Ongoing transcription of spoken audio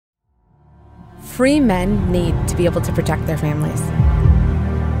free men need to be able to protect their families.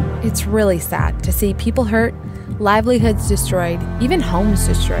 It's really sad to see people hurt, livelihoods destroyed, even homes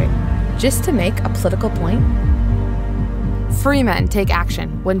destroyed, just to make a political point. Free men take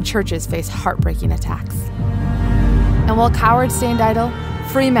action when churches face heartbreaking attacks. And while cowards stand idle,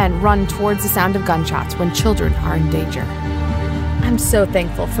 free men run towards the sound of gunshots when children are in danger. I'm so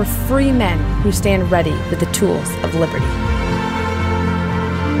thankful for free men who stand ready with the tools of liberty.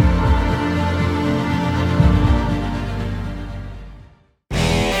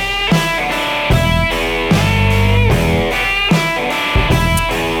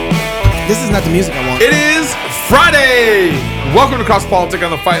 This is not the music I want. It is Friday. Welcome to Cross Politic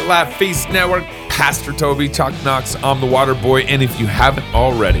on the Fight Laugh Feast Network. Pastor Toby, Chuck Knox, I'm the Water Boy. And if you haven't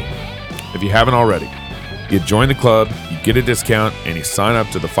already, you join the club, you get a discount, and you sign up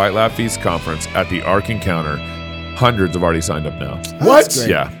to the Fight Laugh Feast conference at the Ark Encounter. Hundreds have already signed up now. What?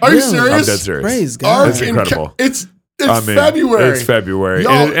 Yeah. Are you serious? I'm dead serious. Praise God. It's incredible. It's February. It's February.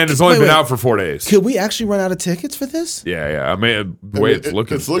 Y'all, And it's only been out for 4 days. Could we actually run out of tickets for this? Yeah. I mean, the way it's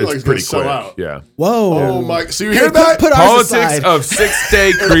looking it's looking like it's pretty gonna quick. sell out. Yeah. Whoa. Oh my! So you hear that? Put ours Politics aside. of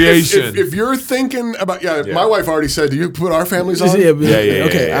 6-day creation. If you're thinking about, my wife already said, do you put our families on? Yeah.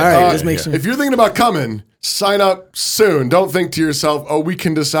 Okay, all right, let's make sure. If you're thinking about coming, sign up soon. Don't think to yourself, oh, we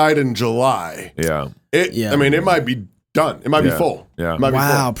can decide in July. Yeah. I mean, it might be done. It might be full. Yeah. It might be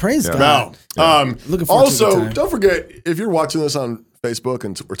Wow, full. praise God. Now, Looking forward to the also, time. don't forget, if you're watching this on Facebook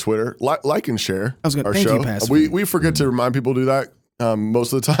or Twitter, like and share our thank show. you, Pastor. We forget to remind people to do that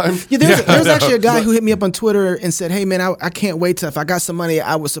most of the time. Yeah, there's actually a guy who hit me up on Twitter and said, hey, man, I can't wait to, if I got some money,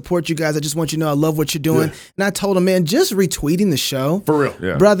 I would support you guys. I just want you to know I love what you're doing. Yeah. And I told him, man, just retweeting the show. For real.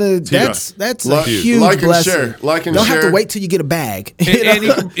 Yeah. Brother, that's a huge Like and blessing. share. Like and Don't share. have to wait till you get a bag. And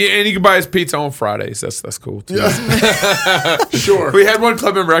you can buy us pizza on Fridays. That's cool too. Yeah. Sure. We had one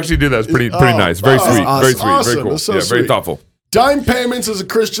club member actually do that. It's pretty nice. Very wow. sweet. Awesome. Very sweet. Awesome. Very cool. That's so Very sweet. thoughtful. Dime Payments is a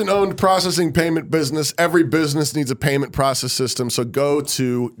Christian-owned processing payment business. Every business needs a payment process system. So go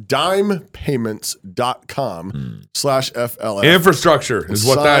to dimepayments.com/FLF. Infrastructure is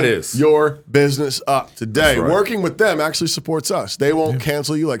what that is. Your business up today. That's right. Working with them actually supports us. They won't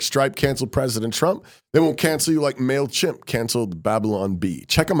cancel you like Stripe canceled President Trump. They won't cancel you like MailChimp canceled Babylon Bee.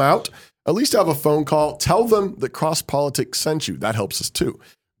 Check them out. At least have a phone call. Tell them that Cross Politics sent you. That helps us too.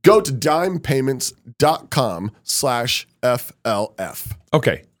 Go to dimepayments.com/FLF.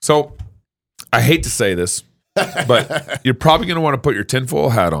 Okay, so I hate to say this, but you're probably going to want to put your tinfoil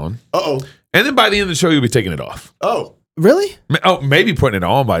hat on. Uh-oh. And then by the end of the show, you'll be taking it off. Oh. Really? Oh, maybe putting it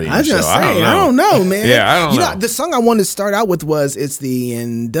on by the end I of was the gonna show. say, I don't know, man. Yeah, I don't know. The song I wanted to start out with was "It's the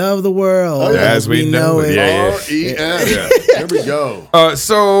End of the World As We Know It." Yeah. R-E-N. Here we go.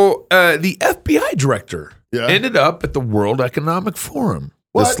 So the FBI director Yeah. ended up at the World Economic Forum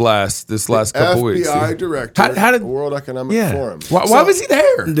this What? last couple weeks. FBI director, How did World Economic Forum. Why was he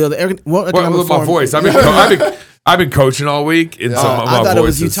there? World Economic With my Forum. voice. I've been coaching all week, and some of my I thought it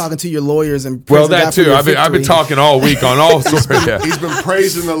was voices. you talking to your lawyers and Well, praising that God for too. your I've been victory. talking all week on all sorts. Yeah. He's been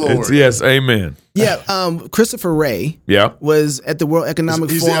praising the Lord. Yes, amen. Yeah, Christopher Wray Yeah. was at the World Economic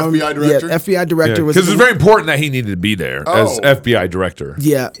He's the Forum. FBI director? Yeah, FBI director was Because it's very important that he needed to be there as Oh. FBI director.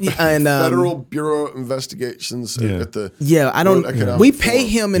 Yeah, and Federal Bureau of Investigations at the I don't. World Economic We pay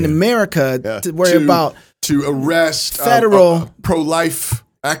Forum. him in America to worry to, about. to arrest federal- pro-life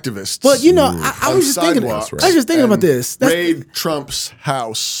activists. But I on was just thinking. I sidewalks was just thinking about and this. Raid Trump's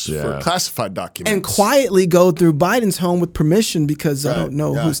house for classified documents And quietly go through Biden's home with permission because I don't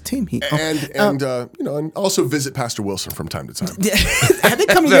know whose team he. and also visit Pastor Wilson from time to time. Have they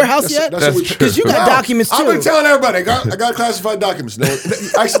come to your house yet? That's what we- Because you got No, documents too. I've been telling everybody I got classified documents. No,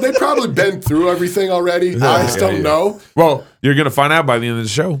 actually, they've probably been through everything already. I just don't know. Well, you're going to find out by the end of the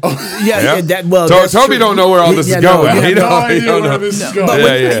show. yeah. That's Toby true. don't know where all this is going. no, He No don't idea know. where this is going. But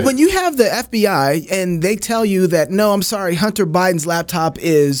Yeah. when you have the FBI and they tell you that, no, I'm sorry, Hunter Biden's laptop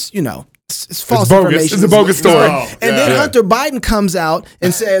is, it's false bogus. information. It's a bogus story. No. And then Yeah. Hunter Biden comes out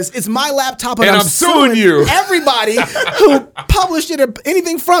and says, it's my laptop and I'm suing you. Everybody who published it or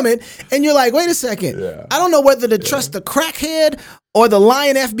anything from it. And you're like, wait a second. I don't know whether to trust the crackhead or the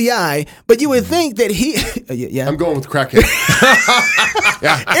lying FBI, but you would think that he... I'm going with crackhead.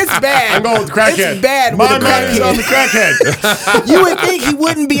 It's bad. I'm going with crackhead. It's bad My with a man is on crackhead. the crackhead. You would think he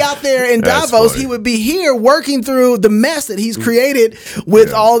wouldn't be out there in That's Davos. funny. He would be here working through the mess that he's created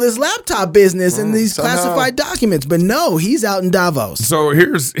with all this laptop business and these somehow. classified documents. But no, he's out in Davos. So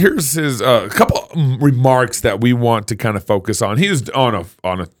here's his couple remarks that we want to kind of focus on. He was on a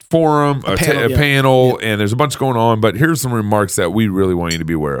forum, a panel, and there's a bunch going on. But here's some remarks that we really want you to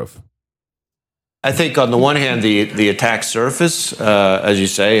be aware of. I think on the one hand, the attack surface, as you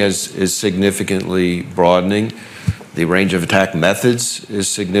say, is significantly broadening. The range of attack methods is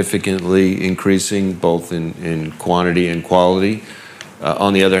significantly increasing, both in quantity and quality.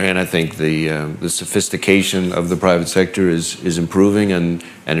 On the other hand, I think the sophistication of the private sector is improving, and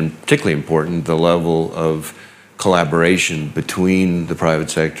particularly important, the level of collaboration between the private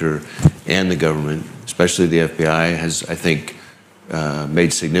sector and the government, especially the FBI, has, I think,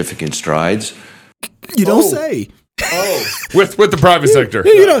 made significant strides. You don't say. With the private sector.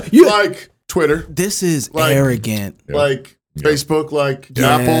 Like Twitter. This is arrogant. Like Facebook, like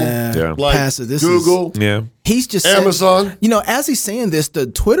Apple, like Pastor, this Google. He's just Amazon. Saying, as he's saying this, the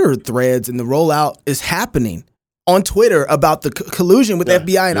Twitter threads and the rollout is happening on Twitter about the collusion with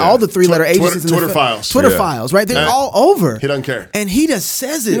FBI and all the three-letter agencies. Twitter files. Twitter files, right? They're all over. He doesn't care. And he just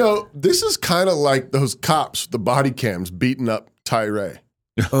says it. This is kind of like those cops, the body cams beating up Tyree.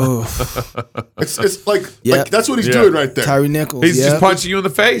 Oh, it's like that's what he's doing right there. Tyree Nichols. He's just punching you in the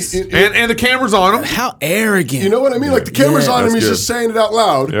face, and the camera's on him. How arrogant! You know what I mean? Like the camera's on him. He's just saying it out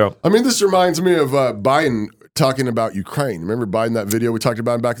loud. Yeah. I mean, this reminds me of Biden talking about Ukraine. Remember Biden, that video we talked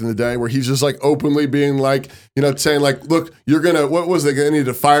about back in the day, where he's just like openly being like, saying like, look, you're gonna, what was they gonna need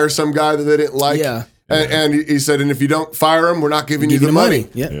to fire some guy that they didn't like? Yeah. And he said, and if you don't fire him, we're not giving you the money.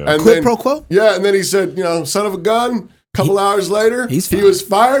 Yeah. And Quid pro quo. Yeah, and then he said, son of a gun. A couple hours later, he was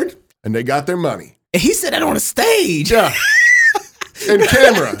fired, and they got their money. And he said that on a stage. Yeah. In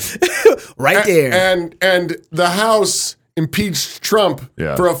camera. Right there. And the House impeached Trump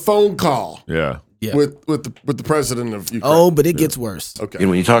for a phone call. Yeah. With the president of Ukraine. Oh, but it gets worse. Okay.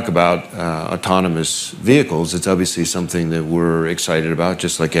 When you talk about autonomous vehicles, it's obviously something that we're excited about,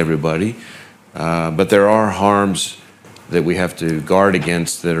 just like everybody. But there are harms that we have to guard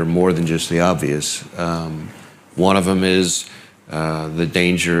against that are more than just the obvious. One of them is the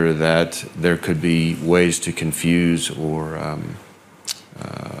danger that there could be ways to confuse or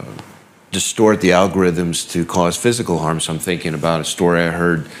distort the algorithms to cause physical harm. So I'm thinking about a story I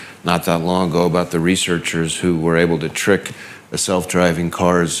heard not that long ago about the researchers who were able to trick a self-driving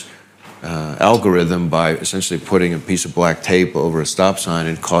car's algorithm by essentially putting a piece of black tape over a stop sign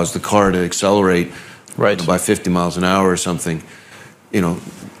and cause the car to accelerate by 50 miles an hour or something.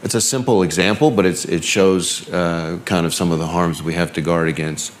 It's a simple example, but it shows kind of some of the harms we have to guard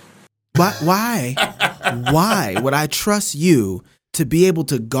against. Why would I trust you to be able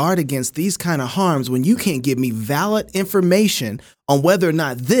to guard against these kind of harms when you can't give me valid information on whether or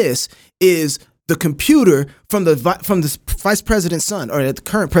not this is the computer from the vice president's son or the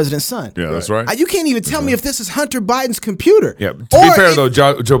current president's son? Yeah, that's right. You can't even tell me if this is Hunter Biden's computer. Yeah. To be fair, though,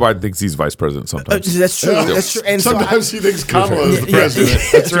 Joe Biden thinks he's vice president sometimes. That's true. That's true. And sometimes he thinks Kamala is the president.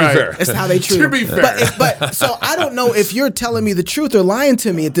 That's right. That's how they treat him. To be fair. But so I don't know if you're telling me the truth or lying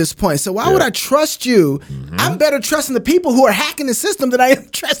to me at this point. So why would I trust you? I'm better trusting the people who are hacking the system than I am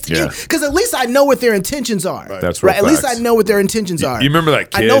trusting you, because at least I know what their intentions are. Right. That's right. At least I know what their intentions are. You remember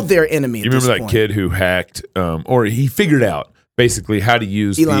that kid? I know their enemy. You remember that kid who hacked, or he figured out basically how to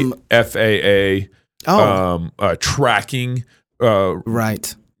use the FAA tracking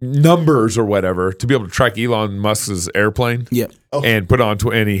numbers or whatever to be able to track Elon Musk's airplane. Yep. And put on,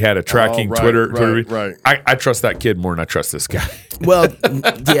 and he had a tracking Twitter. Right. I trust that kid more than I trust this guy. Well,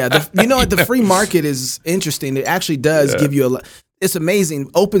 yeah. The free market is interesting. It actually does give you it's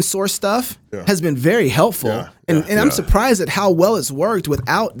amazing. Open source stuff has been very helpful. And I'm surprised at how well it's worked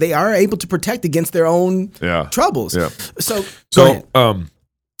without, they are able to protect against their own troubles. Yeah. So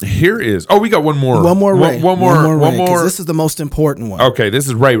here is, we got one more. One more. One more. This is the most important one. Okay, this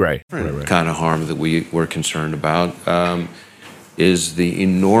is Ray. Kind of harm that we're concerned about is the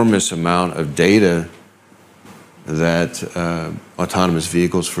enormous amount of data that autonomous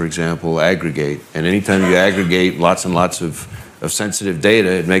vehicles, for example, aggregate. And anytime you aggregate lots and lots of sensitive data,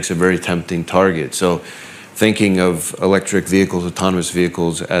 it makes a very tempting target. So thinking of electric vehicles, autonomous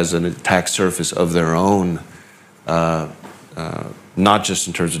vehicles as an attack surface of their own, not just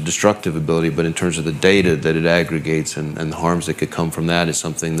in terms of destructive ability, but in terms of the data that it aggregates and the harms that could come from that is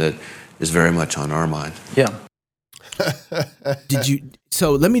something that is very much on our mind. Yeah.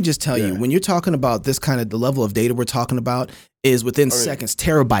 So let me just tell you, when you're talking about this kind of, the level of data we're talking about is within seconds,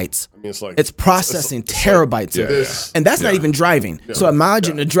 terabytes. It's processing terabytes. And that's not even driving. So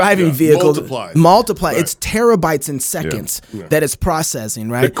imagine a driving vehicle. Multiply. It's terabytes in seconds that it's processing,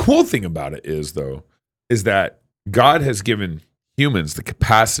 right? The cool thing about it is, though, is that God has given humans the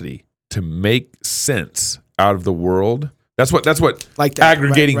capacity to make sense out of the world. That's what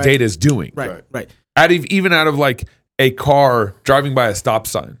aggregating data is doing. Right. Even out of like a car driving by a stop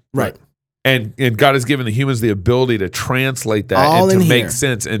sign. Right. And God has given the humans the ability to translate that and to make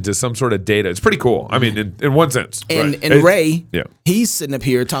sense into some sort of data. It's pretty cool. I mean, in one sense. And Ray, he's sitting up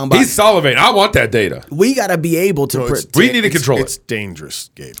here talking about... He's salivating. I want that data. We got to be able to... we need to control it. It's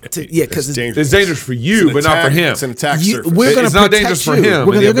dangerous, Gabe. Because it's dangerous. It's dangerous for you, but not for him. It's an attack surface. It's not dangerous for him.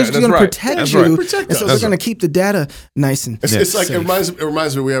 They're just going to protect you. And so they're going to keep the data nice and It's like, it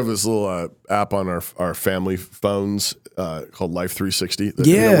reminds me, we have this little app on our family phones called Life 360.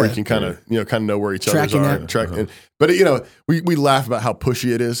 Where you can kind of know where each other's are. But we laugh about how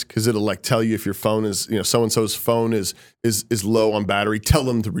pushy it is because it'll like tell you if your phone is, so and so's phone is low on battery. Tell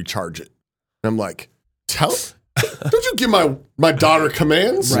them to recharge it. And I'm like, don't you give my daughter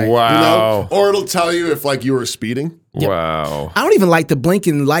commands? Right. Wow. Or it'll tell you if like you were speeding. Wow. I don't even like the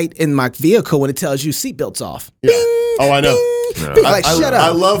blinking light in my vehicle when it tells you seatbelt's off. Yeah. Bing, I know. No. Like, shut up. I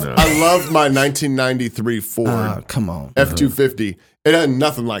love my 1993 Ford. Come on. F-250. It had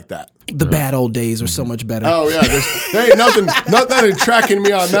nothing like that. The bad old days are so much better. Oh yeah, there ain't nothing tracking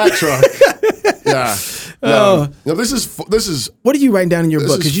me on that truck. Yeah. No, this is. What are you writing down in your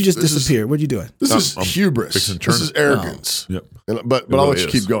book? Because you just disappeared. What are you doing? This is hubris. This is arrogance. Yep. But I'll let you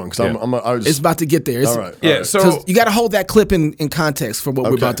keep going because it's about to get there. All right. Yeah. So you got to hold that clip in context for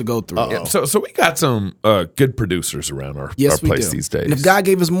what we're about to go through. Yeah, so we got some good producers around our place these days. And if God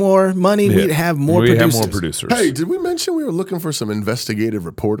gave us more money, we'd have more producers. Hey, did we mention we were looking for some investigative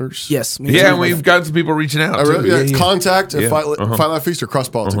reporters? Yes. And we've got some people reaching out. Contact at Fight Laugh Feast or Cross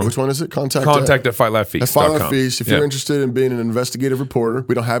Politics. Which one is it? Contact at Fight Laugh Feast. Fight Laugh Feast. If you're interested in being an investigative reporter,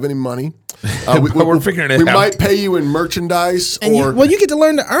 we don't have any money. We're figuring it out. We might pay you in merchandise you get to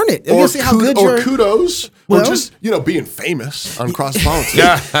learn to earn it. Or, see how good or kudos. Or just, being famous on Cross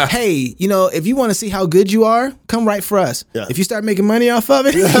Politics. Hey, if you want to see how good you are, come write for us. Yeah. If you start making money off of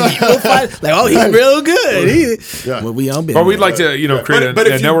it, you'll find, he's real good. Well, we all been. Or we'd like to, create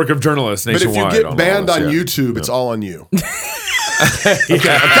a network of journalists nationwide. But if you get banned on YouTube, it's all on you. I'm kidding.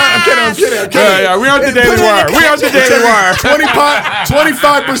 Yeah, we on the Daily Wire.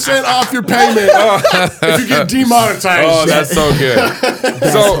 25% off your payment if you get demonetized. Oh, that's so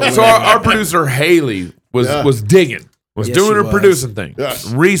good. So our producer Haley was digging, doing her producing thing,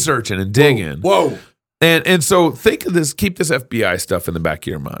 researching and digging. Whoa. And so think of this, keep this FBI stuff in the back of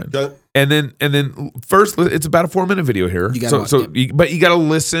your mind. Okay. And then first, it's about a 4-minute video here. But you got to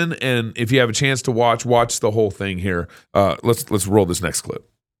listen, and if you have a chance to watch the whole thing here. Let's roll this next clip.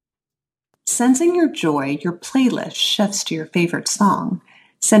 Sensing your joy, your playlist shifts to your favorite song,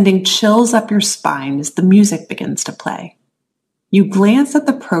 sending chills up your spine as the music begins to play. You glance at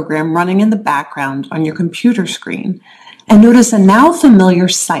the program running in the background on your computer screen and notice a now familiar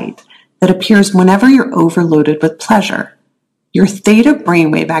sight that appears whenever you're overloaded with pleasure, your theta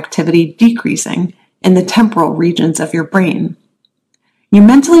brainwave activity decreasing in the temporal regions of your brain. You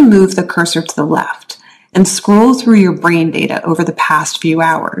mentally move the cursor to the left and scroll through your brain data over the past few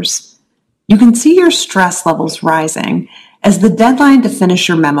hours. You can see your stress levels rising as the deadline to finish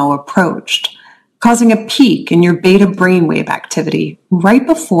your memo approached, causing a peak in your beta brainwave activity right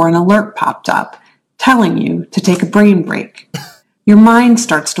before an alert popped up, telling you to take a brain break. Your mind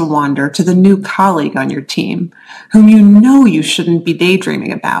starts to wander to the new colleague on your team, whom you know you shouldn't be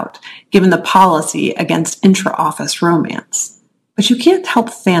daydreaming about, given the policy against intra-office romance. But you can't help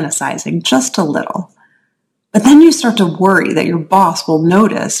fantasizing just a little. But then you start to worry that your boss will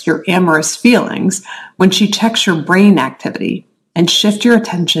notice your amorous feelings when she checks your brain activity and shift your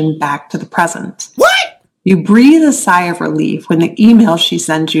attention back to the present. What? You breathe a sigh of relief when the email she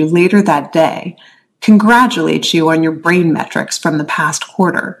sends you later that day congratulates you on your brain metrics from the past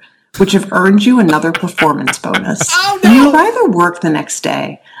quarter, which have earned you another performance bonus. Oh, no. When you arrive at work the next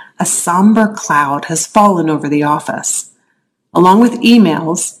day, a somber cloud has fallen over the office. Along with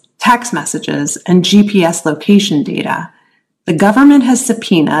emails, text messages, and GPS location data, the government has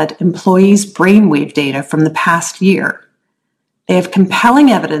subpoenaed employees' brainwave data from the past year. They have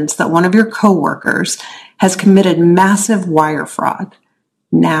compelling evidence that one of your coworkers has committed massive wire fraud.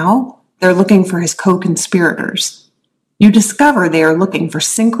 Now, they're looking for his co-conspirators. You discover they are looking for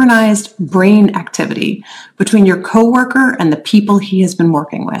synchronized brain activity between your coworker and the people he has been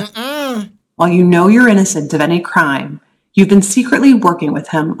working with. While you know you're innocent of any crime, you've been secretly working with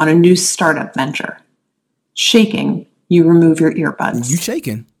him on a new startup venture. Shaking, you remove your earbuds. You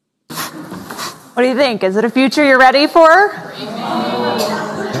shaking. What do you think? Is it a future you're ready for?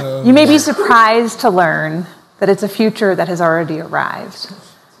 You may be surprised to learn that it's a future that has already arrived.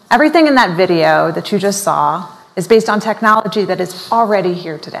 Everything in that video that you just saw is based on technology that is already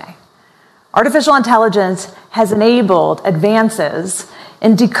here today. Artificial intelligence has enabled advances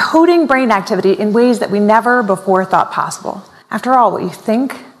in decoding brain activity in ways that we never before thought possible. After all, what you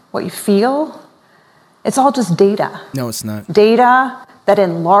think what you feel, it's all just data. No, it's not. Data that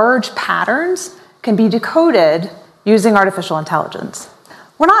in large patterns can be decoded using artificial intelligence.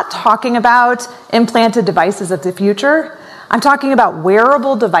 We're not talking about implanted devices of the future. I'm talking about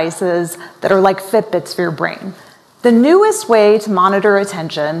wearable devices that are like Fitbits for your brain. The newest way to monitor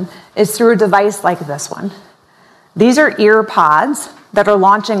attention is through a device like this one. These are ear pods that are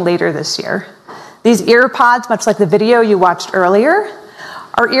launching later this year. These ear pods, much like the video you watched earlier,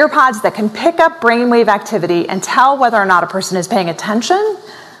 are ear pods that can pick up brainwave activity and tell whether or not a person is paying attention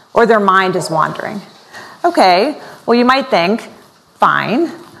or their mind is wandering. Okay, well, you might think,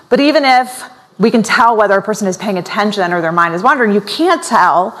 fine, but even if we can tell whether a person is paying attention or their mind is wandering, you can't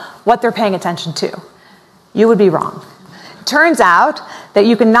tell what they're paying attention to. You would be wrong. It turns out that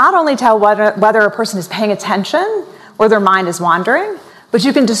you can not only tell whether a person is paying attention or their mind is wandering, but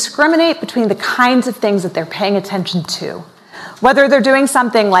you can discriminate between the kinds of things that they're paying attention to. Whether they're doing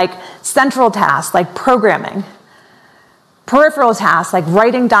something like central tasks, like programming, peripheral tasks, like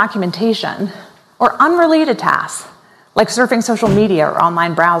writing documentation, or unrelated tasks, like surfing social media or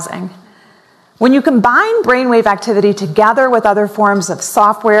online browsing. When you combine brainwave activity together with other forms of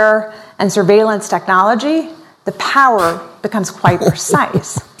software and surveillance technology, the power becomes quite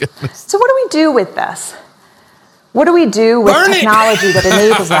precise. So what do we do with this? What do we do with technology that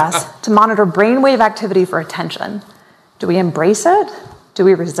enables us to monitor brainwave activity for attention? Do we embrace it? Do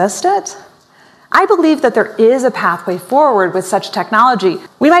we resist it? I believe that there is a pathway forward with such technology.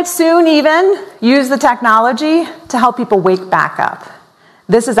 We might soon even use the technology to help people wake back up.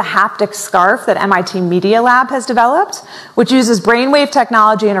 This is a haptic scarf that MIT Media Lab has developed, which uses brainwave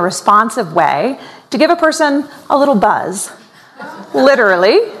technology in a responsive way to give a person a little buzz,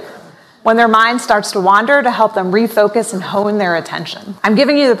 literally, when their mind starts to wander, to help them refocus and hone their attention. I'm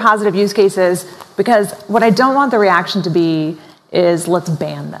giving you the positive use cases because what I don't want the reaction to be is, let's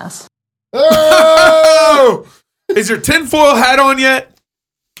ban this. Oh! Is your tinfoil hat on yet?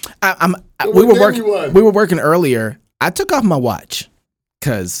 We were working earlier. I took off my watch.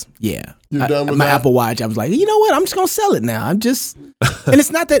 Cause You're done with my that? Apple Watch. I was like, you know what? I'm just gonna sell it now. And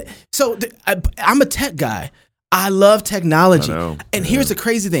it's not that. So I'm a tech guy. I love technology. And here's the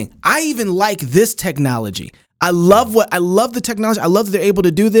crazy thing. I even like this technology. I love the technology. I love that they're able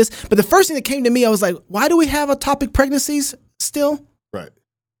to do this. But the first thing that came to me, I was like, why do we have ectopic pregnancies still? Right.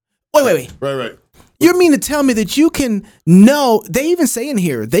 Wait. Right. You mean to tell me that you can know? They even say in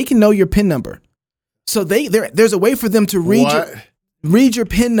here they can know your PIN number. So there's a way for them to read your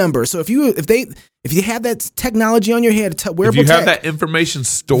PIN number. So if you have that technology on your head, wearable if you have that information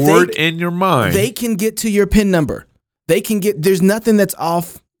stored in your mind, they can get to your PIN number. There's nothing that's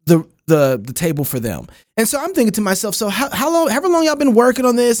off the table for them. And so I'm thinking to myself, so however long y'all been working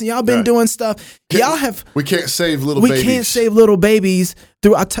on this and y'all been doing stuff, we can't save little babies. We can't save little babies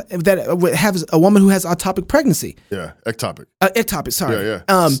through that have a woman who has ectopic pregnancy. Yeah, ectopic. Ectopic, sorry.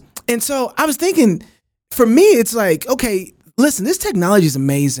 Yeah. And so I was thinking, for me, it's like, okay, listen, this technology is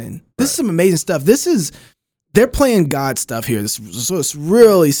amazing. This is some amazing stuff. They're playing God stuff here. So it's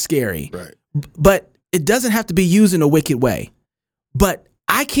really scary. Right. But it doesn't have to be used in a wicked way. But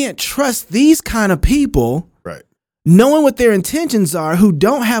I can't trust these kind of people, right, knowing what their intentions are, who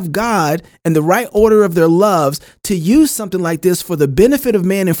don't have God and the right order of their loves to use something like this for the benefit of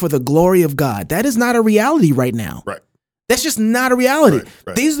man and for the glory of God. That is not a reality right now. Right. That's just not a reality.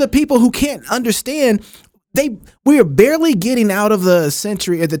 Right. These are the people who can't understand. We are barely getting out of the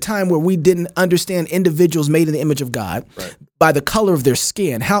century at the time where we didn't understand individuals made in the image of God by the color of their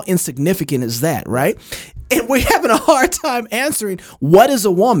skin. How insignificant is that, right? And we're having a hard time answering what is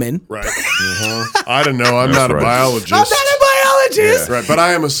a woman. Right. Uh-huh. I don't know. I'm not a biologist. I'm not a biologist. Yeah. Right. But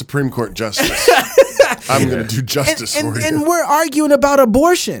I am a Supreme Court justice. I'm going to do justice for you. And we're arguing about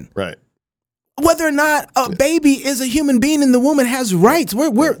abortion. Right. Whether or not a baby is a human being and the woman has rights.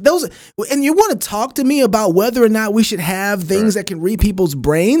 And you want to talk to me about whether or not we should have things that can read people's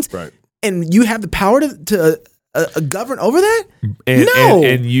brains. Right. And you have the power to govern over that? No.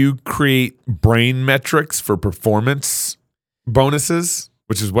 And you create brain metrics for performance bonuses,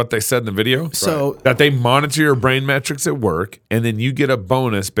 which is what they said in the video. So that they monitor your brain metrics at work, and then you get a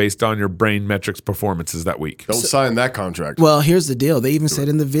bonus based on your brain metrics performances that week. Don't sign that contract. Well, here's the deal. They even said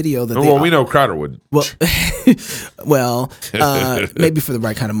in the video that we know Crowder wouldn't. Well, maybe for the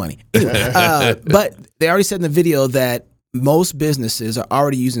right kind of money. Anyway, but they already said in the video that most businesses are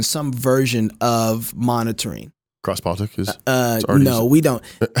already using some version of monitoring. Cross-Politic is? No, we don't.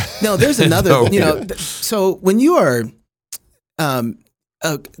 No, there's another, so when you are,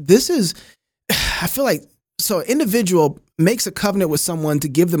 this is, I feel like, so an individual makes a covenant with someone to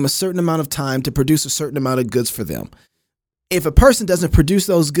give them a certain amount of time to produce a certain amount of goods for them. if a person doesn't produce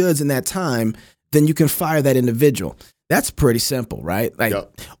those goods in that time, then you can fire that individual. That's pretty simple, right? Like,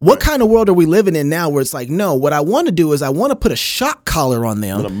 what kind of world are we living in now where it's like, no, what I want to do is I want to put a shock collar on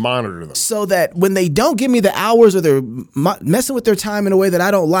them. I'm going to monitor them. So that when they don't give me the hours or they're messing with their time in a way that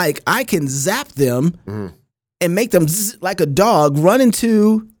I don't like, I can zap them and make them like a dog running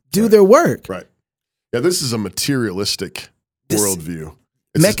to do their work. Right. Yeah, this is a materialistic worldview.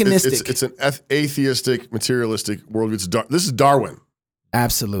 It's mechanistic. It's an atheistic, materialistic worldview. This is Darwin.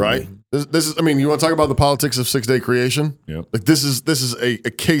 Absolutely. Right? This is, I mean, you want to talk about the politics of 6-day creation? Yep. Like this is a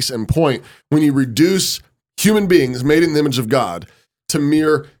case in point when you reduce human beings made in the image of God to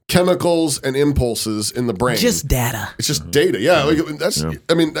mere chemicals and impulses in the brain. Just data. It's just data. Yeah. Like that's,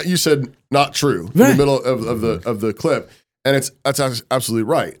 I mean, you said not true in the middle of the clip. And that's absolutely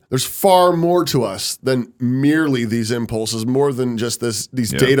right. There's far more to us than merely these impulses, more than just these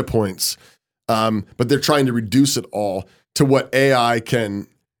data points. But they're trying to reduce it all to what AI can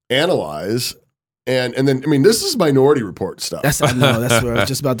analyze, and then I mean, this is Minority Report stuff. I know that's where I was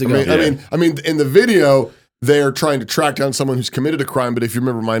just about to go. I mean, in the video, they're trying to track down someone who's committed a crime. But if you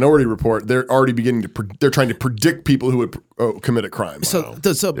remember Minority Report, they're already they're trying to predict people who would commit a crime.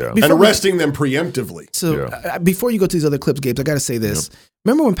 And arresting them preemptively. So before you go to these other clips, Gabe, I got to say this. Yep.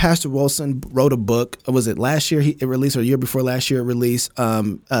 Remember when Pastor Wilson wrote a book? Was it last year it released, or a year before last year it released?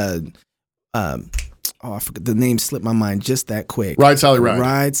 I forget, the name slipped my mind just that quick. Ride, Sally, Ride.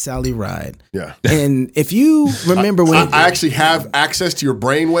 Ride, Sally, Ride. Yeah. And if you remember when I actually have access to your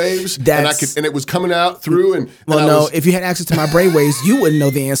brain waves, and it was coming out through if you had access to my brain waves, you wouldn't know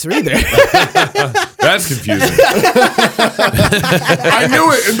the answer either. That's confusing. I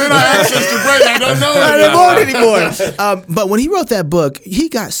knew it, and then I accessed your brain. I don't know it anymore. But when he wrote that book, he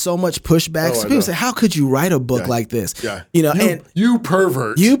got so much pushback. So people say, "How could you write a book like this?" Yeah. You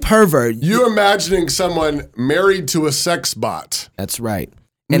pervert. You pervert. You imagining someone married to a sex bot. That's right.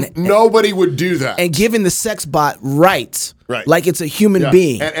 And nobody would do that. And giving the sex bot rights, like it's a human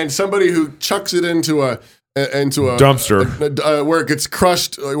being, and somebody who chucks it into a dumpster where it gets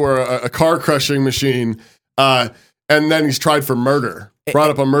crushed, or a car crushing machine, and then he's tried for murder.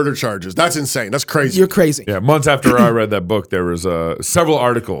 Brought up on murder charges. That's insane. That's crazy. You're crazy. Yeah. Months after I read that book, there was several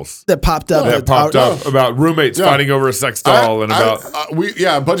articles that popped up about roommates fighting over a sex doll, and about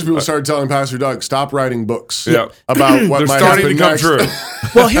a bunch of people started telling Pastor Doug, stop writing books about what might starting to come next. true.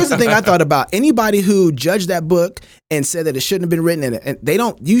 Well, here's the thing I thought about. Anybody who judged that book and said that it shouldn't have been written in it, and they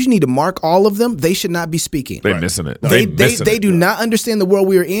don't usually need to mark all of them. They should not be speaking. They're missing it. They do not understand the world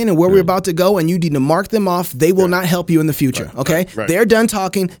we're in and where we're about to go, and you need to mark them off. They will not help you in the future. Okay, they're done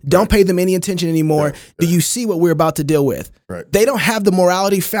talking. Don't pay them any attention anymore. Do you see what we're about to deal with? They don't have the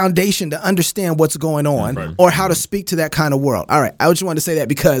morality foundation to understand what's going on or how to speak to that kind of world. All right, I just wanted to say that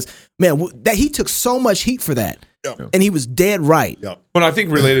because that he took so much heat for that. And he was dead right. But I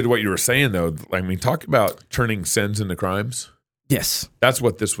think related to what you were saying, though, I mean, talk about turning sins into crimes. Yes. That's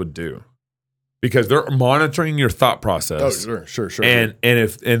what this would do. Because they're monitoring your thought process. Oh, sure. And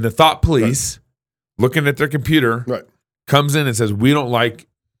if the thought police, looking at their computer, comes in and says, we don't like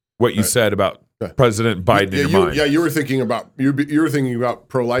what you said about President Biden in your mind. Yeah, you were thinking about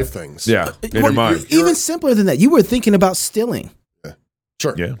pro-life things. Yeah, in your mind. Even simpler than that, you were thinking about stealing.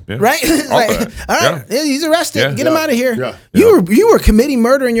 Sure. Yeah. Right? All right. He's arrested. Yeah. Get him out of here. Yeah. You were committing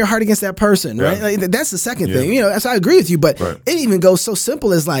murder in your heart against that person, right? Like, that's the second thing. So I agree with you, but it even goes so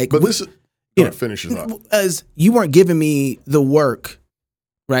simple as like, but this finishes up. As you weren't giving me the work,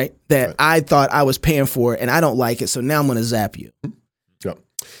 right? That I thought I was paying for, and I don't like it, so now I'm going to zap you. Yeah.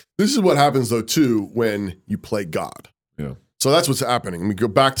 This is what happens though too when you play God. Yeah. So that's what's happening. We go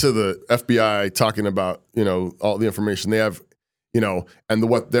back to the FBI talking about all the information they have. And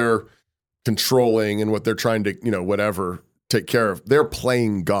what they're controlling and what they're trying to, whatever, take care of. They're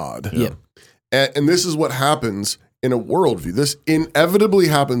playing God. Yeah. And this is what happens in a worldview. This inevitably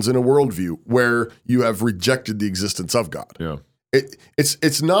happens in a worldview where you have rejected the existence of God. Yeah.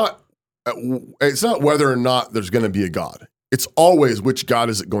 It's not whether or not there's going to be a God. It's always which God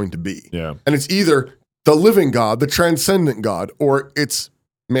is it going to be. Yeah. And it's either the living God, the transcendent God, or it's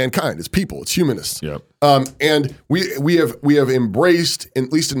mankind, it's people, it's humanists. Yeah. And we have embraced,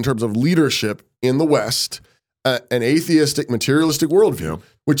 at least in terms of leadership in the West, an atheistic, materialistic worldview,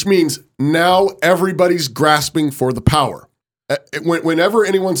 which means now everybody's grasping for the power. Whenever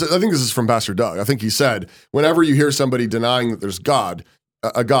anyone says, I think this is from Pastor Doug, I think he said, whenever you hear somebody denying that there's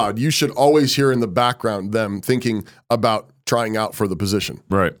a God, you should always hear in the background them thinking about trying out for the position,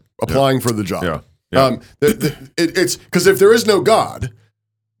 right? Applying for the job. Yeah. It's because if there is no God,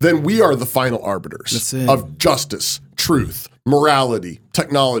 then we are the final arbiters of justice, truth, morality,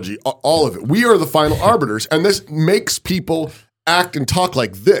 technology, all of it. We are the final arbiters. And this makes people act and talk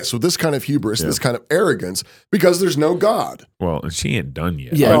like this, with this kind of hubris, this kind of arrogance, because there's no God. Well, and she ain't done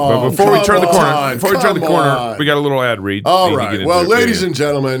yet. Yeah. But before we turn the corner, we got a little ad read. All right. Well, ladies and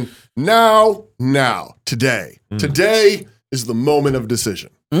gentlemen, today is the moment of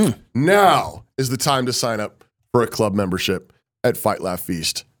decision. Now is the time to sign up for a club membership at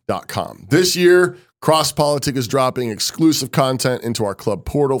fightlaughfeast.com. This year, CrossPolitic is dropping exclusive content into our club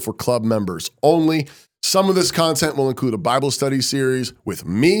portal for club members only. Some of this content will include a Bible study series with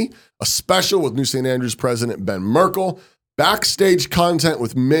me, a special with New St. Andrews President Ben Merkel, backstage content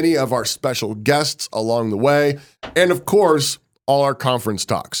with many of our special guests along the way, and of course, all our conference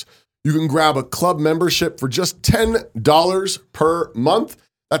talks. You can grab a club membership for just $10 per month.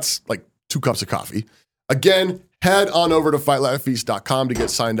 That's like 2 cups of coffee. Again, head on over to fightlaughfeast.com to get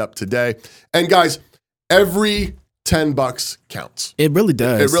signed up today. And guys, every $10 counts. It really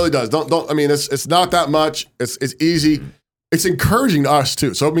does. It really does. It's not that much. It's easy. It's encouraging to us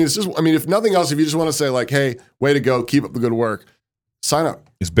too. So if nothing else, if you just want to say like, hey, way to go, keep up the good work, sign up.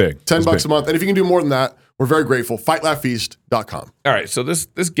 It's big. $10 a month. And if you can do more than that, we're very grateful. Fightlaughfeast.com. All right. So this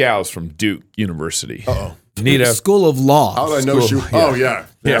gal's from Duke University. Uh-oh. Nita. School of Law. How did I know she? Yeah. Oh, yeah.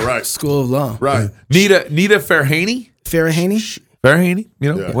 Yeah, right. School of Law. Right. Nita Farahany? Farahany,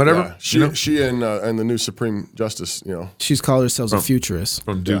 whatever. Yeah. She and the new Supreme Justice, She's called herself a futurist.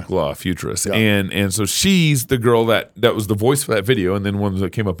 From Duke Law, futurist. Yeah. And so she's the girl that was the voice for that video and then one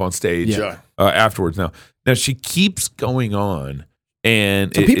that came up on stage afterwards. Now she keeps going on.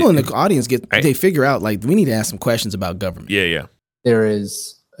 And so people in the audience they figure out like we need to ask some questions about government. Yeah. There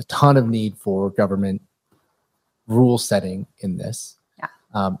is a ton of need for government rule setting in this.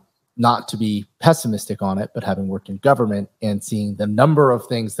 Yeah. Not to be pessimistic on it, but having worked in government and seeing the number of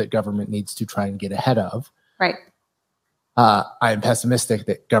things that government needs to try and get ahead of. Right. I am pessimistic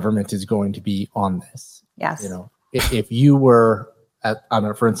that government is going to be on this. Yes. If you were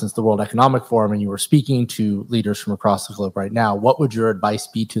for instance, the World Economic Forum, and you were speaking to leaders from across the globe right now, what would your advice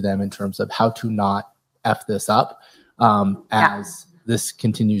be to them in terms of how to not F this up as this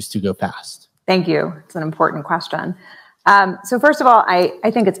continues to go past? Thank you. It's an important question. So first of all,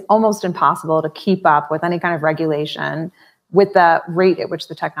 I think it's almost impossible to keep up with any kind of regulation with the rate at which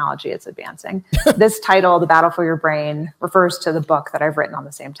the technology is advancing. This title, The Battle for Your Brain, refers to the book that I've written on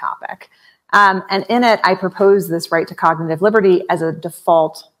the same topic. And in it, I propose this right to cognitive liberty as a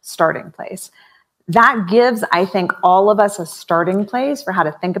default starting place. That gives, I think, all of us a starting place for how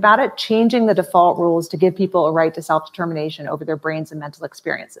to think about it, changing the default rules to give people a right to self-determination over their brains and mental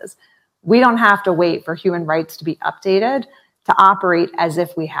experiences. We don't have to wait for human rights to be updated to operate as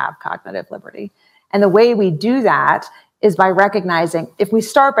if we have cognitive liberty. And the way we do that is by recognizing, if we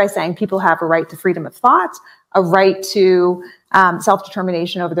start by saying people have a right to freedom of thought, a right to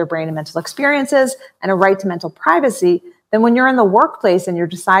self-determination over their brain and mental experiences, and a right to mental privacy, then when you're in the workplace and you're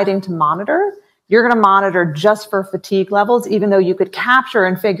deciding to monitor, you're going to monitor just for fatigue levels, even though you could capture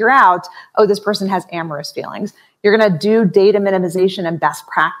and figure out, oh, this person has amorous feelings. You're going to do data minimization and best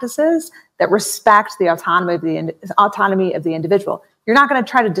practices that respect the autonomy of the individual. You're not going to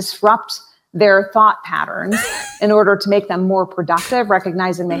try to disrupt their thought patterns in order to make them more productive,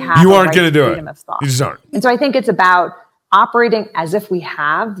 recognizing they have you aren't going to do freedom of thought. You just aren't. And so I think it's about operating as if we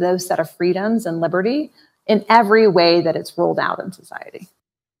have those set of freedoms and liberty in every way that it's rolled out in society.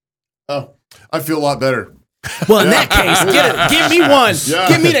 Oh, I feel a lot better. Well, in that case, give me one. Yeah.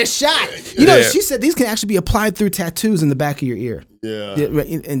 Give me the shot. She said these can actually be applied through tattoos in the back of your ear. Yeah.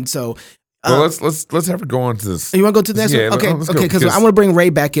 And so... Well, let's have her go on to this. You want to go to the next one? Okay, because I want to bring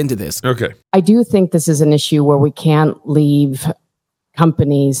Ray back into this. Okay. I do think this is an issue where we can't leave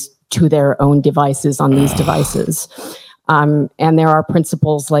companies to their own devices on these devices. And there are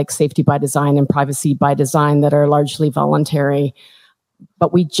principles like safety by design and privacy by design that are largely voluntary.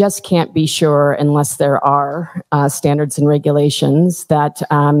 But we just can't be sure unless there are standards and regulations that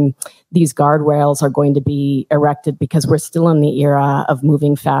these guardrails are going to be erected, because we're still in the era of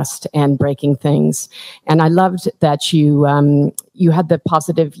moving fast and breaking things. And I loved that you had the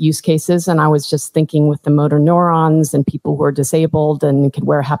positive use cases. And I was just thinking with the motor neurons and people who are disabled and could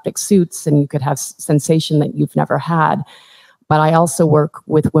wear haptic suits and you could have sensation that you've never had. But I also work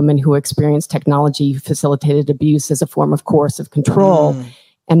with women who experience technology-facilitated abuse as a form of coercive control.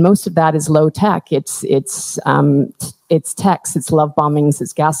 And most of that is low tech. It's text, it's love bombings,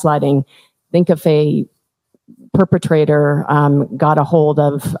 it's gaslighting. Think if a perpetrator got a hold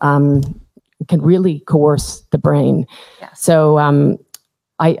of, can really coerce the brain. Yes. So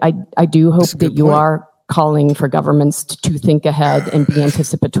I do hope that you are calling for governments to think ahead and be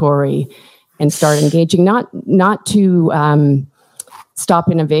anticipatory and start engaging, not to stop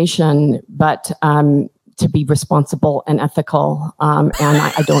innovation, but to be responsible and ethical. And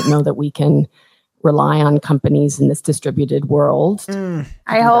I don't know that we can rely on companies in this distributed world.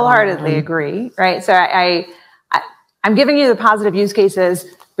 I wholeheartedly agree, right? So I'm giving you the positive use cases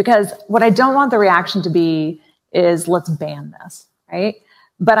because what I don't want the reaction to be is let's ban this, right?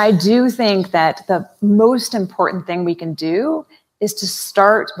 But I do think that the most important thing we can do is to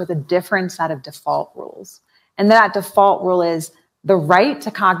start with a different set of default rules. And that default rule is the right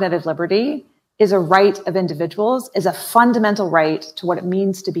to cognitive liberty is a right of individuals, is a fundamental right to what it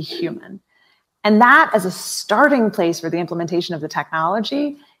means to be human. And that as a starting place for the implementation of the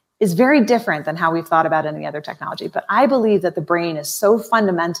technology is very different than how we've thought about any other technology. But I believe that the brain is so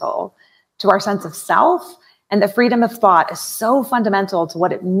fundamental to our sense of self, and the freedom of thought is so fundamental to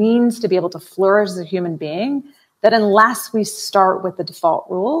what it means to be able to flourish as a human being, that unless we start with the default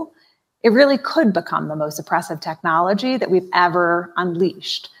rule, it really could become the most oppressive technology that we've ever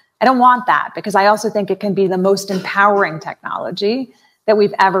unleashed. I don't want that, because I also think it can be the most empowering technology that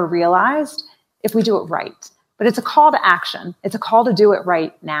we've ever realized if we do it right. But it's a call to action. It's a call to do it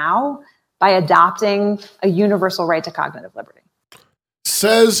right now by adopting a universal right to cognitive liberty.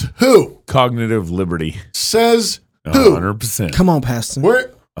 Says who? Cognitive liberty. Says who? 100%. Come on, Pastor.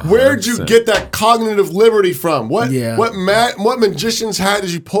 Where'd you get that cognitive liberty from? What magician's hat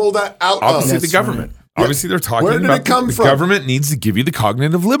did you pull that out Obviously of? the government. Yeah. Obviously they're talking Where did about it come the from? government needs to give you the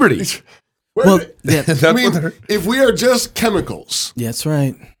cognitive liberty. I mean, if we are just chemicals. That's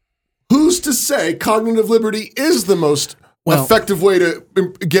right. Who's to say cognitive liberty is the most effective way to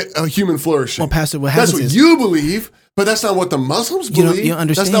get a human flourishing? Well, Pastor, what happens That's what you believe, but that's not what the Muslims believe. You don't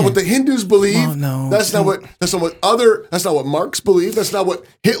understand. That's not what the Hindus believe. Well, no. That's not what Marx believed. That's not what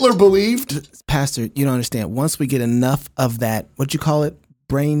Hitler believed. Pastor, you don't understand. Once we get enough of that, what'd you call it?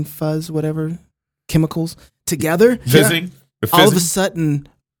 Brain fuzz, whatever, chemicals together. Fizzing. All of a sudden,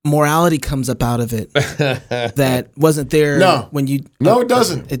 morality comes up out of it that wasn't there when you. No, it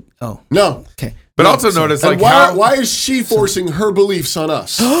doesn't. No. Okay. But also notice, like, why is she forcing her beliefs on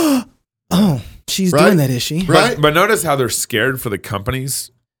us? She's doing that, is she? Right. But notice how they're scared for the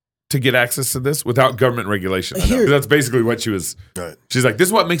companies to get access to this without government regulation. That's basically what she was. Right. She's like, this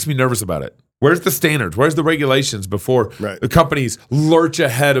is what makes me nervous about it. Where's the standards? Where's the regulations before the companies lurch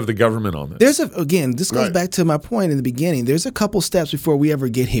ahead of the government on this? This goes back to my point in the beginning. There's a couple steps before we ever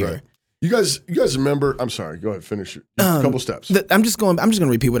get here. Right. You guys remember? I'm sorry. Go ahead, finish it. A couple steps. I'm just going to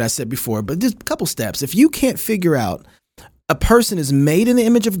repeat what I said before, but there's a couple steps. If you can't figure out a person is made in the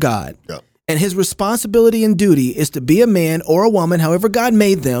image of God, and his responsibility and duty is to be a man or a woman, however God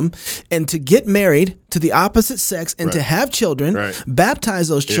made them, and to get married to the opposite sex and to have children, baptize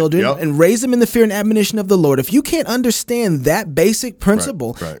those children, and raise them in the fear and admonition of the Lord. If you can't understand that basic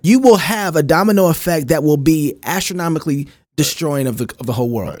principle, you will have a domino effect that will be astronomically destroying of the whole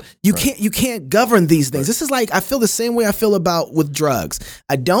world. You can't govern these things. This is like, I feel the same way I feel about with drugs.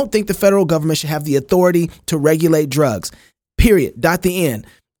 I don't think the federal government should have the authority to regulate drugs. Period. Dot the end.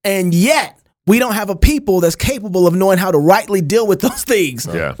 And yet we don't have a people that's capable of knowing how to rightly deal with those things.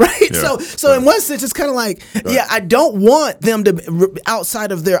 Right. So in one sense, it's kind of like, I don't want them to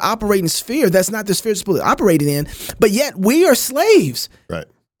outside of their operating sphere. That's not the sphere they're supposed to operate in. But yet we are slaves. Right.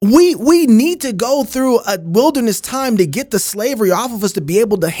 We need to go through a wilderness time to get the slavery off of us to be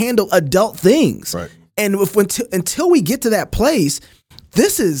able to handle adult things. Right. And until we get to that place,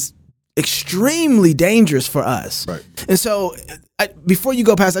 this is extremely dangerous for us. Right. And so before you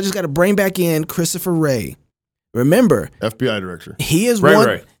go past, I just got to bring back in Christopher Wray. Remember, FBI director. He is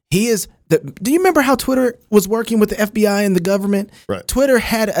Ray. He is do you remember how Twitter was working with the FBI and the government? Right. Twitter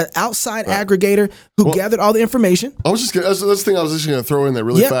had an outside aggregator who gathered all the information. I was just that's the thing I was just going to throw in there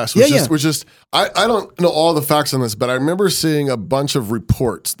really fast. Which is I don't know all the facts on this, but I remember seeing a bunch of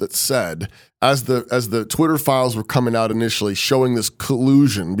reports that said as the Twitter files were coming out initially, showing this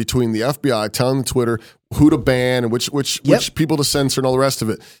collusion between the FBI telling Twitter who to ban and which people to censor and all the rest of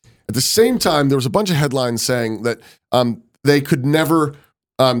it. At the same time, there was a bunch of headlines saying that they could never.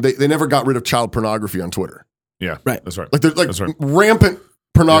 They never got rid of child pornography on Twitter. Yeah, right. That's right. Like there's rampant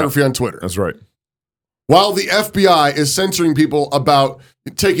pornography on Twitter. That's right. While the FBI is censoring people about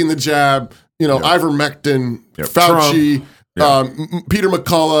taking the jab, ivermectin, Fauci, Peter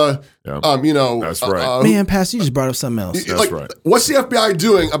McCullough, that's right. Man, Pastor, you just brought up something else. That's right. What's the FBI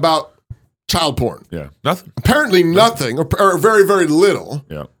doing about child porn? Yeah, nothing. Apparently nothing, or very, very little.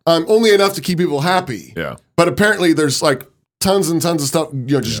 Yeah. Only enough to keep people happy. Yeah. But apparently there's like tons and tons of stuff,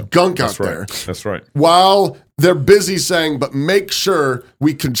 gunk out there. That's right. While they're busy saying, but make sure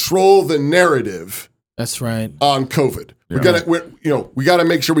we control the narrative That's right. On COVID. We got to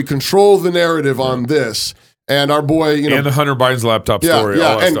make sure we control the narrative on this. And our boy, and the Hunter Biden's laptop story,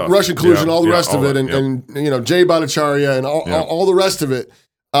 all that and stuff. Russian collusion, all the rest of it, and Jay Bhattacharya and all the rest of it.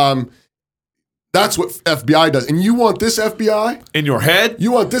 That's what FBI does. And you want this FBI in your head?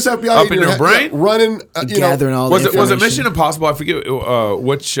 You want this FBI up in your brain? Running, gathering all the information. Was it Mission Impossible? I forget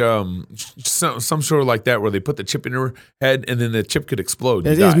which, some sort of like that where they put the chip in your head and then the chip could explode.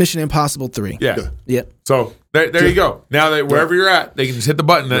 It is Mission Impossible 3. Yeah. Yep. So there you go. Now that wherever you're at, they can just hit the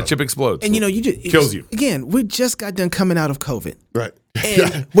button and that chip explodes. And you just kills you. Again, we just got done coming out of COVID. Right.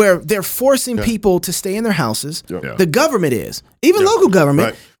 And where they're forcing people to stay in their houses. Yeah. The government is. Even local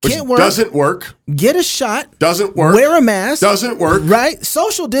government can't work. Doesn't work. Get a shot. Doesn't work. Wear a mask. Doesn't work. Right.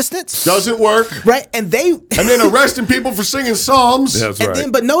 Social distance. Doesn't work. Right. And then arresting people for singing psalms. That's right.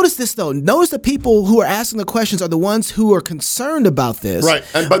 Then, but notice this though. Notice the people who are asking the questions are the ones who are concerned about this. Right.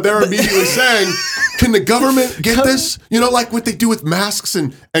 But they're immediately saying, can the government get this? Like what they do with masks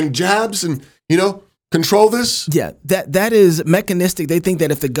and jabs and, control this? Yeah, that is mechanistic. They think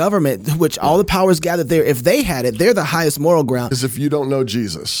that if the government, which all the powers gathered there, if they had it, they're the highest moral ground. Because if you don't know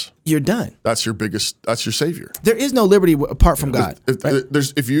Jesus, you're done. That's your savior. There is no liberty apart from God.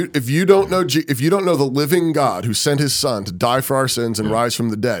 If you don't know the living God who sent his son to die for our sins and rise from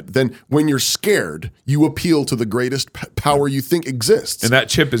the dead, then when you're scared, you appeal to the greatest power you think exists. And that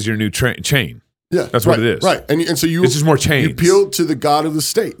chip is your new chain. Yeah, that's what it is. Right, and so it's just more chains. You appeal to the God of the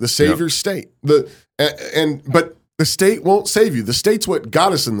state, the Savior state. But the state won't save you. The state's what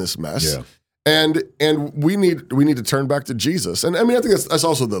got us in this mess. Yeah. And we need to turn back to Jesus. And I think that's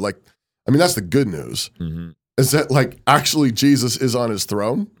also that's the good news. Mm-hmm. Is that actually Jesus is on his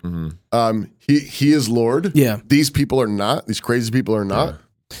throne? Mm-hmm. He is Lord. Yeah. These people are not. These crazy people are not.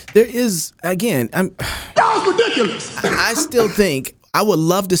 Yeah. There is that was ridiculous. I still think. I would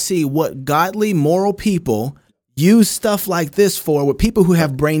love to see what godly, moral people use stuff like this for with people who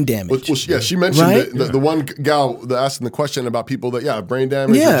have brain damage. Well, she mentioned the one gal asking the question about people that have brain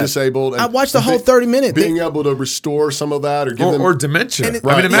damage or disabled. And I watched the whole 30-minute. Being able to restore some of that or give them... Or dementia.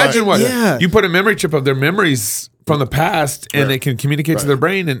 Imagine what... You put a memory chip of their memories from the past and it can communicate to their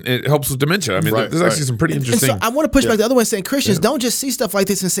brain and it helps with dementia. There's actually some pretty interesting... And so I want to push back the other way saying Christians don't just see stuff like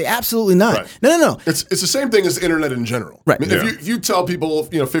this and say absolutely not. Right. No. It's the same thing as the internet in general. Right. If you tell people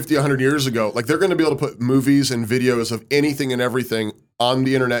 50, 100 years ago, they're going to be able to put movies and videos of anything and everything on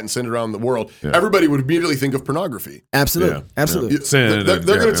the internet and send it around the world, everybody would immediately think of pornography. Absolutely. Yeah. Absolutely. They're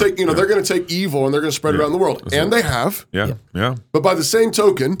going to take, they're going to take evil and they're going to spread it around the world. That's and they have. Yeah. But by the same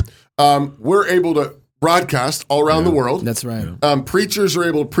token, we're able to broadcast all around the world. That's right. Preachers are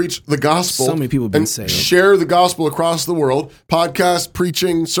able to preach the gospel. So many people have been saved. Share the gospel across the world. Podcasts,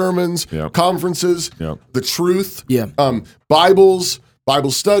 preaching, sermons, conferences, the truth, Bibles, Bible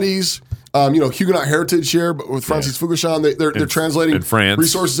studies. Huguenot Heritage here, but with Francis Foucault, they're translating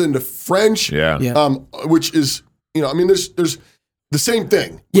resources into French. Which is, there's the same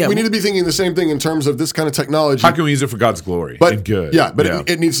thing. Yeah. We need to be thinking the same thing in terms of this kind of technology. How can we use it for God's glory and good?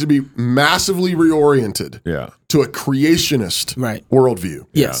 It needs to be massively reoriented to a creationist worldview.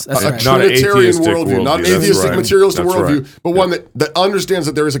 Yes, that's right. Not a Trinitarian worldview, not an atheistic materialistic worldview, but one that understands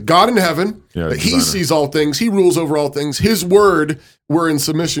that there is a God in heaven, that he sees all things, he rules over all things, his word we're in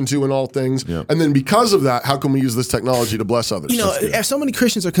submission to in all things. And then because of that, how can we use this technology to bless others? If so many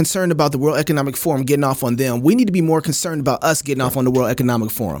Christians are concerned about the World Economic Forum getting off on them, we need to be more concerned about us getting off on the World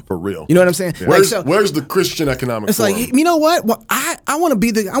Economic Forum. For real. You know what I'm saying? Yeah. Where's the Christian Economic Forum? It's you know what? Well, I want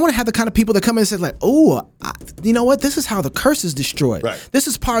to have the kind of people that come in and say you know what? This is how the curse is destroyed. Right. This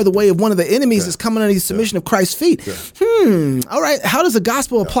is part of the way of one of the enemies is coming under the submission of Christ's feet. All right. How does the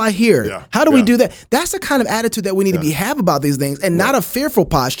gospel apply here? How do we do that? That's the kind of attitude that we need to have about these things and not a fearful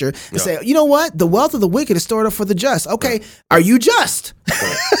posture and say, you know what? The wealth of the wicked is stored up for the just. Okay. Are you just?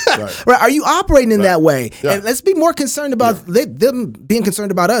 Right. Are you operating in that way? And let's be more concerned about them being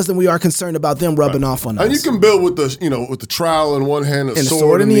concerned about us than we are concerned about them rubbing off on us. And you can build with the trowel in one hand and a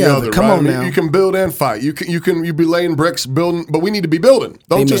sword in the other. Come on now. You can build and fight. You be laying bricks, building, but we need to be building.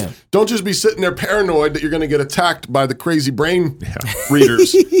 Don't just be sitting there paranoid that you're going to get attacked by the crazy brain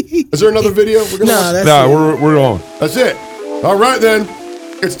readers. Is there another video? We're on. That's it. All right then.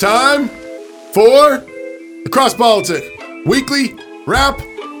 It's time for the Cross Politic Weekly Wrap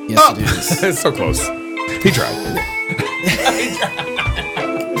Up. It is. It's so close. He tried.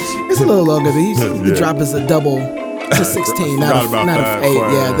 It's a little longer. The drop is a double to 16, not a 8.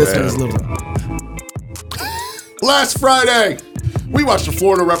 Yeah, this one is a little. Last Friday, we watched a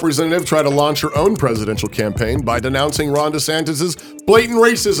Florida representative try to launch her own presidential campaign by denouncing Ron DeSantis' blatant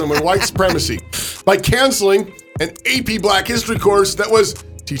racism and white supremacy by canceling an AP Black History course that was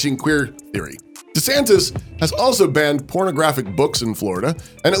teaching queer theory. DeSantis has also banned pornographic books in Florida,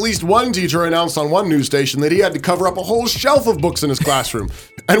 and at least one teacher announced on one news station that he had to cover up a whole shelf of books in his classroom.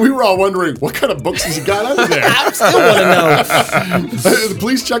 And we were all wondering, what kind of books has he got under there? I still want to know. The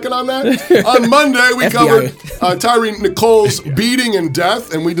police checking on that? On Monday, we covered Tyre Nichols' beating and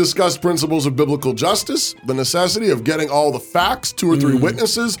death, and we discussed principles of biblical justice, the necessity of getting all the facts, 2 or 3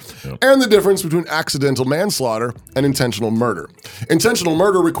 witnesses, and the difference between accidental manslaughter and intentional murder. Intentional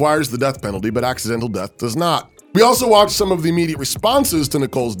murder requires the death penalty, but accidental death does not. We also watched some of the immediate responses to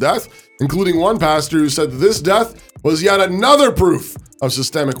Nichols' death, including one pastor who said that this death was yet another proof of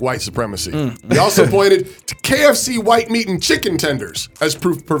systemic white supremacy. We also pointed to KFC white meat and chicken tenders as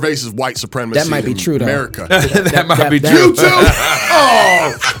proof of pervasive white supremacy that might be true, in America. That might be true. You too?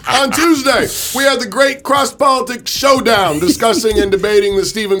 Oh! On Tuesday, we had the great cross-politics showdown discussing and debating the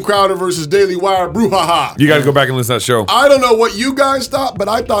Steven Crowder versus Daily Wire brouhaha. You got to go back and listen to that show. I don't know what you guys thought, but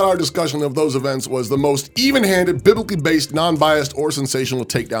I thought our discussion of those events was the most even-handed, biblically based, non-biased, or sensational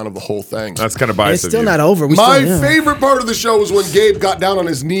takedown of the whole thing. That's kind of biased. It's still not over. My favorite part of the show was when Gabe got down on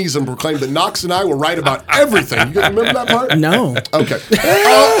his knees and proclaimed that Knox and I were right about everything. You guys remember that part? No. Okay.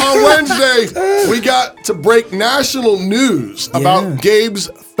 On Wednesday, we got to break national news about Gabe's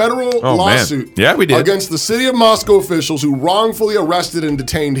federal lawsuit we did. against the city of Moscow officials who wrongfully arrested and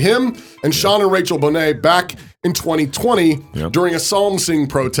detained him and Sean and Rachel Bonet back in 2020 during a psalm sing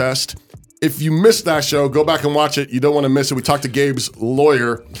protest. If you missed that show, go back and watch it. You don't want to miss it. We talked to Gabe's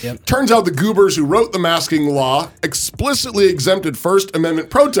lawyer. Turns out the goobers who wrote the masking law explicitly exempted First Amendment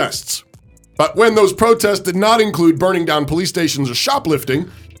protests. But when those protests did not include burning down police stations or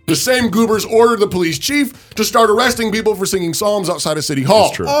shoplifting, the same goobers ordered the police chief to start arresting people for singing psalms outside of City Hall.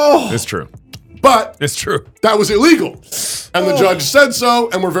 It's true. It's true. But it's true. That was illegal. And the judge said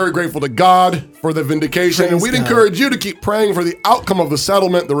so, and we're very grateful to God for the vindication. Praise and we'd God. encourage you to keep praying for the outcome of the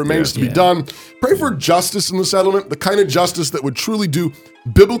settlement that remains to be done. Pray for justice in the settlement, the kind of justice that would truly do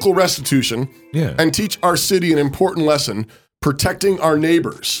biblical restitution and teach our city an important lesson, protecting our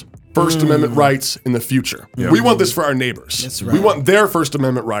neighbors' First Amendment rights in the future. We want this for our neighbors. That's right. We want their First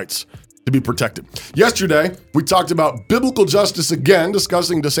Amendment rights to be protected. Yesterday, we talked about biblical justice again,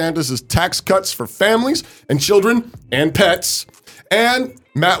 discussing DeSantis' tax cuts for families and children and pets, and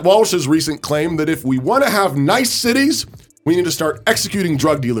Matt Walsh's recent claim that if we want to have nice cities, we need to start executing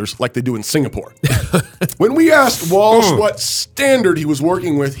drug dealers like they do in Singapore. When we asked Walsh what standard he was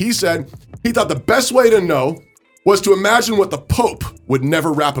working with, he said he thought the best way to know was to imagine what the Pope would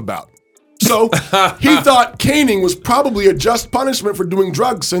never rap about. So he thought caning was probably a just punishment for doing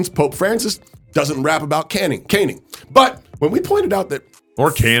drugs since Pope Francis doesn't rap about caning. But when we pointed out that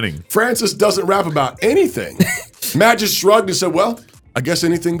Francis doesn't rap about anything, Matt just shrugged and said, well, I guess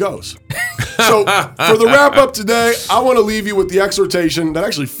anything goes. So for the wrap up today, I want to leave you with the exhortation that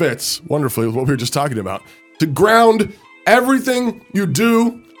actually fits wonderfully with what we were just talking about, to ground everything you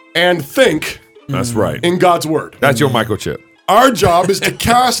do and think in God's word. That's your microchip. Our job is to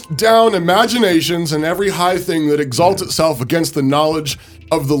cast down imaginations and every high thing that exalts itself against the knowledge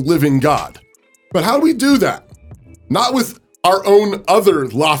of the living God. But how do we do that? Not with our own other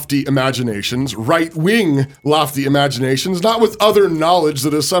lofty imaginations, right-wing lofty imaginations, not with other knowledge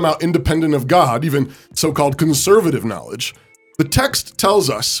that is somehow independent of God, even so-called conservative knowledge. The text tells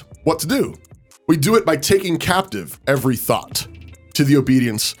us what to do. We do it by taking captive every thought to the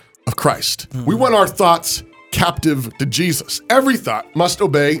obedience of Christ. We want our thoughts captive to Jesus. Every thought must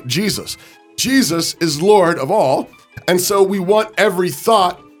obey Jesus. Jesus is Lord of all, and so we want every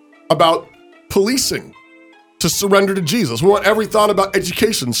thought about policing to surrender to Jesus. We want every thought about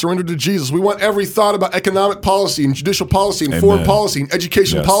education surrender to Jesus. We want every thought about economic policy and judicial policy and foreign policy and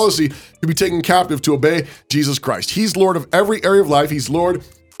education policy to be taken captive to obey Jesus Christ. He's Lord of every area of life. He's Lord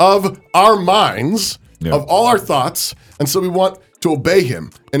of our minds, of all our thoughts, and so we want to obey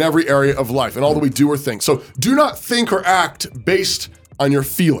him in every area of life and all that we do or think. So do not think or act based on your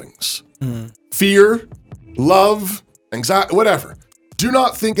feelings. Fear, love, anxiety, whatever. Do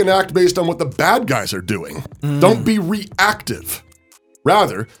not think and act based on what the bad guys are doing. Don't be reactive.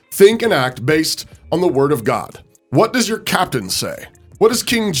 Rather, think and act based on the word of God. What does your captain say? What does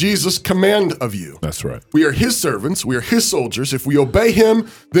King Jesus command of you? That's right. We are his servants. We are his soldiers. If we obey him,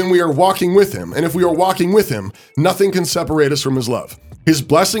 then we are walking with him. And if we are walking with him, nothing can separate us from his love. His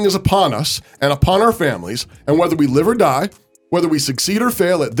blessing is upon us and upon our families. And whether we live or die, whether we succeed or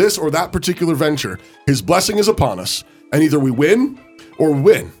fail at this or that particular venture, his blessing is upon us. And either we win or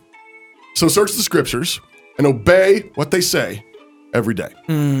win. So search the scriptures and obey what they say every day.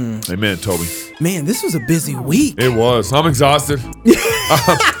 Amen, Toby. Man, this was a busy week. It was. I'm exhausted.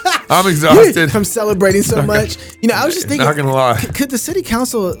 I'm exhausted from celebrating so much. I was just thinking, not gonna lie, could the city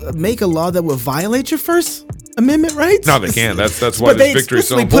council make a law that would violate your First Amendment rights? No, they can't. That's why this victory is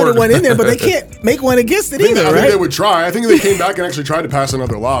so important. Put one in there, but they can't make one against it either, right? I think they would try. I think they came back and actually tried to pass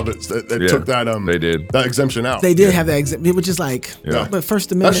another law, but they took that. They did that exemption out. They did have that exemption, which is like, but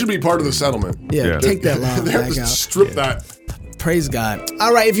First Amendment. That should be part of the settlement. Yeah. Take that law they have back to out. strip that. Praise God.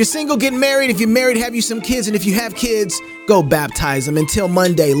 All right, if you're single, get married. If you're married, have you some kids. And if you have kids, go baptize them. Until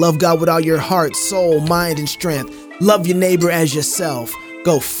Monday, love God with all your heart, soul, mind, and strength. Love your neighbor as yourself.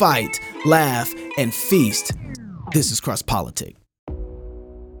 Go fight, laugh, and feast. This is Cross Politic.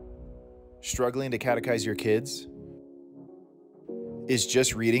 Struggling to catechize your kids? Is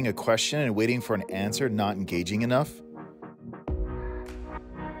just reading a question and waiting for an answer not engaging enough?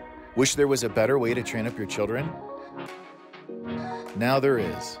 Wish there was a better way to train up your children? Now there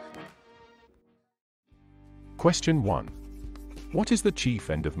is. Question 1. What is the chief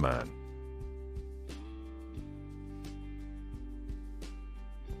end of man?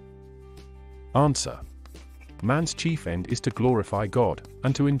 Answer. Man's chief end is to glorify God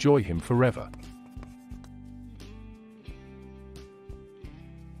and to enjoy Him forever.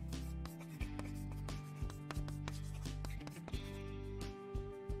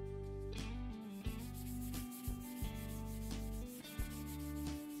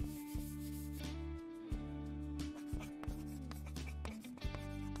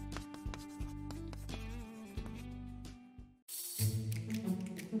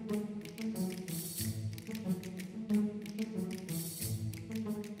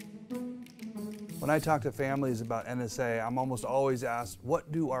 When I talk to families about NSA, I'm almost always asked,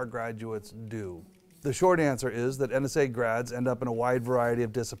 what do our graduates do? The short answer is that NSA grads end up in a wide variety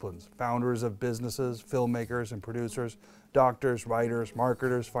of disciplines: founders of businesses, filmmakers and producers, doctors, writers,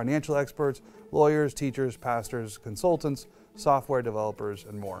 marketers, financial experts, lawyers, teachers, pastors, consultants, software developers,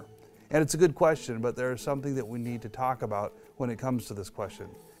 and more. And it's a good question, but there is something that we need to talk about when it comes to this question.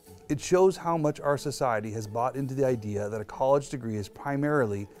 It shows how much our society has bought into the idea that a college degree is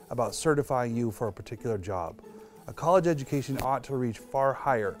primarily about certifying you for a particular job. A college education ought to reach far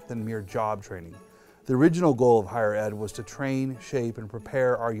higher than mere job training. The original goal of higher ed was to train, shape, and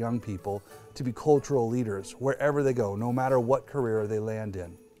prepare our young people to be cultural leaders wherever they go, no matter what career they land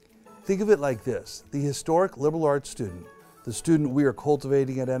in. Think of it like this: the historic liberal arts student, the student we are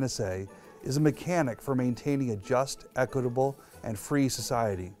cultivating at NSA, is a mechanic for maintaining a just, equitable, and free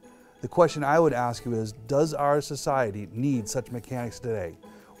society. The question I would ask you is, does our society need such mechanics today?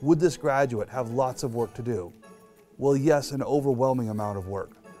 Would this graduate have lots of work to do? Well, yes, an overwhelming amount of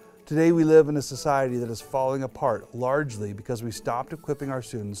work. Today we live in a society that is falling apart largely because we stopped equipping our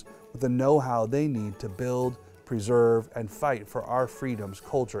students with the know-how they need to build, preserve, and fight for our freedoms,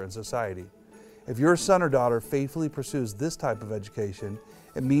 culture, and society. If your son or daughter faithfully pursues this type of education,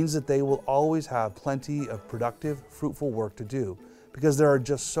 it means that they will always have plenty of productive, fruitful work to do, because there are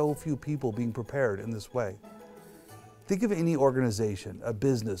just so few people being prepared in this way. Think of any organization, a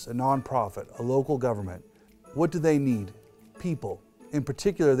business, a nonprofit, a local government. What do they need? People. In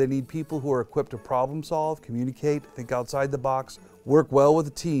particular, they need people who are equipped to problem solve, communicate, think outside the box, work well with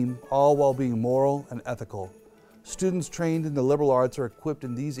a team, all while being moral and ethical. Students trained in the liberal arts are equipped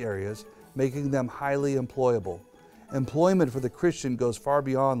in these areas, making them highly employable. Employment for the Christian goes far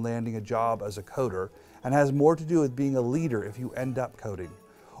beyond landing a job as a coder and has more to do with being a leader if you end up coding.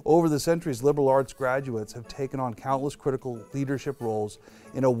 Over the centuries, liberal arts graduates have taken on countless critical leadership roles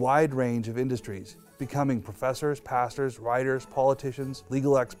in a wide range of industries, becoming professors, pastors, writers, politicians,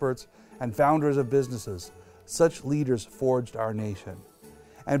 legal experts, and founders of businesses. Such leaders forged our nation.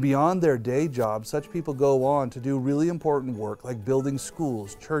 And beyond their day jobs, such people go on to do really important work like building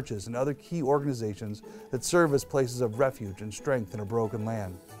schools, churches, and other key organizations that serve as places of refuge and strength in a broken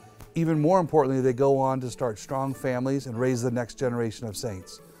land. Even more importantly, they go on to start strong families and raise the next generation of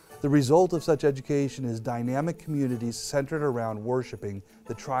saints. The result of such education is dynamic communities centered around worshiping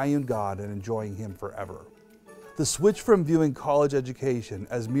the triune God and enjoying Him forever. The switch from viewing college education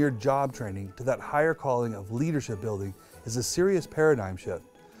as mere job training to that higher calling of leadership building is a serious paradigm shift.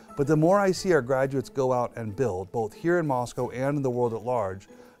 But the more I see our graduates go out and build, both here in Moscow and in the world at large,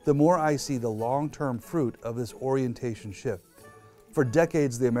 the more I see the long-term fruit of this orientation shift. For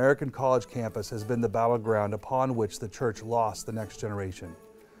decades, the American college campus has been the battleground upon which the church lost the next generation.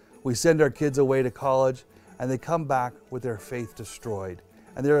 We send our kids away to college, and they come back with their faith destroyed,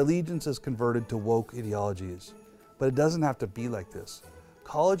 and their allegiances converted to woke ideologies. But it doesn't have to be like this.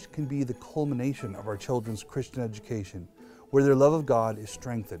 College can be the culmination of our children's Christian education, where their love of God is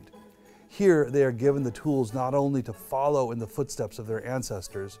strengthened. Here, they are given the tools not only to follow in the footsteps of their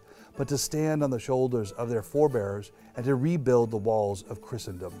ancestors, but to stand on the shoulders of their forebears and to rebuild the walls of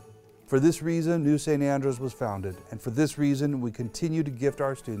Christendom. For this reason, New St. Andrews was founded, and for this reason, we continue to gift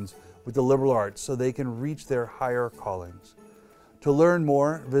our students with the liberal arts so they can reach their higher callings. To learn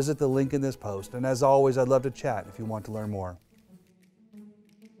more, visit the link in this post, and as always, I'd love to chat if you want to learn more.